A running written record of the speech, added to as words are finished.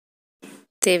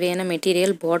தேவையான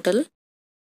மெட்டீரியல் பாட்டில்,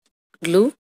 clue,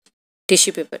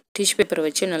 tissue paper. Tissue பேப்பரை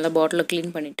வச்சு நல்லா பாட்டிலை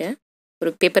க்ளீன் பண்ணிவிட்டு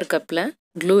ஒரு பேப்பர் கப்பில்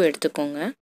க்ளூ எடுத்துக்கோங்க.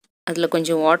 அதில்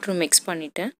கொஞ்சம் வாட்டர் மிக்ஸ்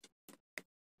பண்ணிவிட்டு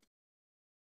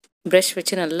ப்ரஷ்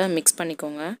வச்சு நல்லா மிக்ஸ்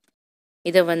பண்ணிக்கோங்க.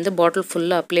 இதை பாட்டில்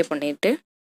ஃபுல்லாக அப்ளை பண்ணிவிட்டு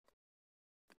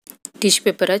டிஷ்யூ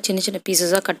பேப்பரை சின்ன சின்ன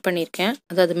பீசஸாக கட் பண்ணியிருக்கேன்.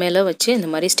 அது மேலே வச்சு இந்த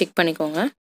மாதிரி ஸ்டிக் பண்ணிக்கோங்க.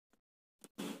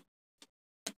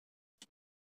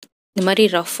 இந்த மாதிரி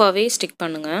ரஃப்பாகவே ஸ்டிக்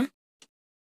பண்ணுங்கள்.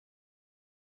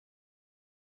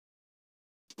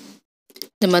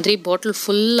 இந்த மாதிரி பாட்டில்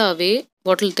ஃபுல்லாகவே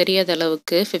பாட்டில் தெரியாத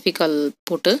அளவுக்கு ஃபெவிகால்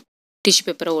போட்டு டிஷ்யூ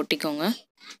பேப்பரை ஒட்டிக்கோங்க.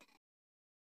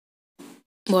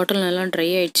 பாட்டில் நல்லா ட்ரை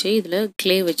ஆகிடுச்சு. இதில்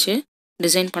க்ளே வச்சு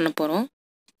டிசைன் பண்ண போகிறோம்.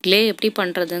 க்ளே எப்படி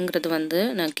பண்ணுறதுங்கிறது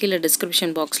நான் கீழே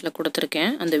டிஸ்கிரிப்ஷன் பாக்ஸில்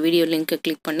கொடுத்துருக்கேன். அந்த வீடியோ லிங்க்கை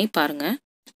கிளிக் பண்ணி பாருங்கள்.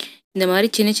 இந்த மாதிரி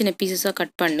சின்ன சின்ன பீசஸாக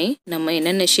கட் பண்ணி நம்ம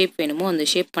என்னென்ன ஷேப் வேணுமோ அந்த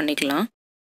ஷேப் பண்ணிக்கலாம்.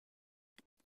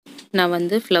 நான்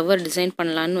ஃப்ளவர் டிசைன்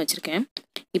பண்ணலான்னு வச்சுருக்கேன்.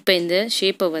 இப்போ இந்த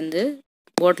ஷேப்பை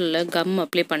பாட்டிலில் கம்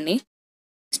அப்ளை பண்ணி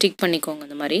ஸ்டிக் பண்ணிக்கோங்க.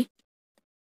 இந்த மாதிரி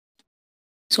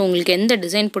ஸோ உங்களுக்கு எந்த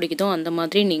டிசைன் பிடிக்குதோ அந்த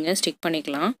மாதிரி நீங்கள் ஸ்டிக்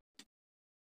பண்ணிக்கலாம்.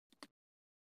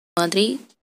 மாதிரி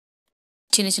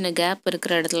சின்ன சின்ன கேப்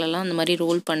இருக்கிற இடத்துலலாம் அந்த மாதிரி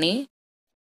ரோல் பண்ணி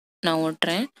நான்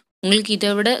ஒட்டுறேன். உங்களுக்கு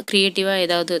இதை விட க்ரியேட்டிவாக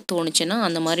ஏதாவது தோணுச்சுன்னா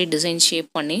அந்த மாதிரி டிசைன் ஷேப்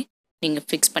பண்ணி நீங்கள்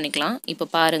ஃபிக்ஸ் பண்ணிக்கலாம். இப்போ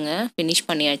பாருங்கள், ஃபினிஷ்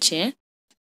பண்ணியாச்சு.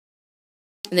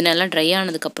 இது நல்லா ட்ரை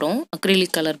ஆனதுக்கப்புறம்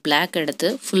அக்ரிலிக் கலர் பிளாக் எடுத்து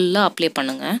ஃபுல்லாக அப்ளை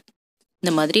பண்ணுங்கள்.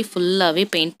 இந்த மாதிரி ஃபுல்லாகவே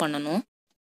பெயிண்ட் பண்ணணும்.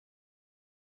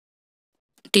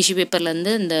 டிஷ்யூ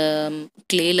பேப்பர்லேருந்து இந்த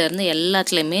க்ளேலேருந்து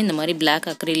எல்லாத்துலேயுமே இந்த மாதிரி பிளாக்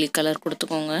அக்ரிலிக் கலர்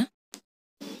கொடுத்துக்கோங்க.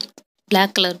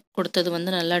 பிளாக் கலர் கொடுத்தது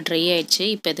நல்லா ட்ரை ஆகிடுச்சு.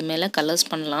 இப்போ இது மேலே கலர்ஸ்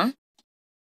பண்ணலாம்.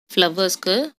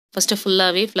 ஃப்ளவர்ஸ்க்கு ஃபஸ்ட்டு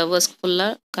ஃபுல்லாகவே ஃப்ளவர்ஸ்க்கு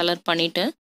ஃபுல்லாக கலர் பண்ணிவிட்டு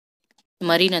இந்த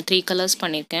மாதிரி நான் 3 கலர்ஸ்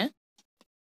பண்ணியிருக்கேன்.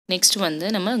 நெக்ஸ்ட்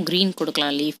நம்ம க்ரீன்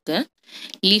கொடுக்கலாம்.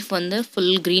 லீஃப்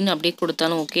ஃபுல் க்ரீன் அப்படியே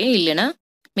கொடுத்தாலும் ஓகே, இல்லைன்னா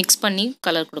மிக்ஸ் பண்ணி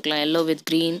கலர் கொடுக்கலாம். எல்லோ வித்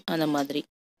க்ரீன் அந்த மாதிரி.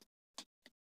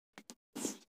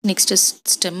 நெக்ஸ்ட்டு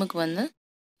ஸ்டெம்முக்கு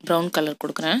ப்ரௌன் கலர்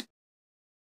கொடுக்குறேன்.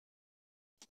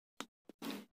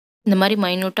 இந்த மாதிரி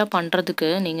மைன்யூட்டாக பண்ணுறதுக்கு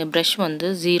நீங்கள் ப்ரஷ்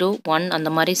 0, 1 அந்த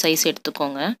மாதிரி சைஸ்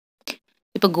எடுத்துக்கோங்க.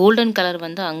 இப்போ கோல்டன் கலர்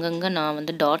அங்கங்கே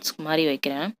நான் டாட்ஸ் மாதிரி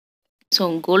வைக்கிறேன்.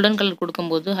 ஸோ கோல்டன் கலர்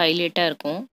கொடுக்கும்போது ஹைலைட்டாக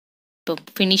இருக்கும். இப்போ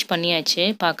ஃபினிஷ் பண்ணியாச்சு.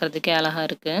 பார்க்குறதுக்கே அழகாக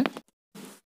இருக்குது.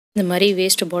 இந்த மாதிரி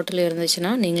வேஸ்ட் பாட்டில்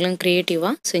இருந்துச்சுன்னா நீங்களும்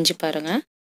க்ரியேட்டிவாக செஞ்சு பாருங்கள்.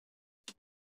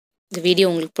 இந்த வீடியோ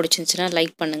உங்களுக்கு பிடிச்சிருந்துச்சுன்னா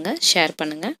லைக் பண்ணுங்கள், ஷேர்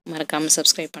பண்ணுங்கள், மறக்காமல்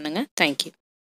சப்ஸ்கிரைப் பண்ணுங்கள். தேங்க்யூ.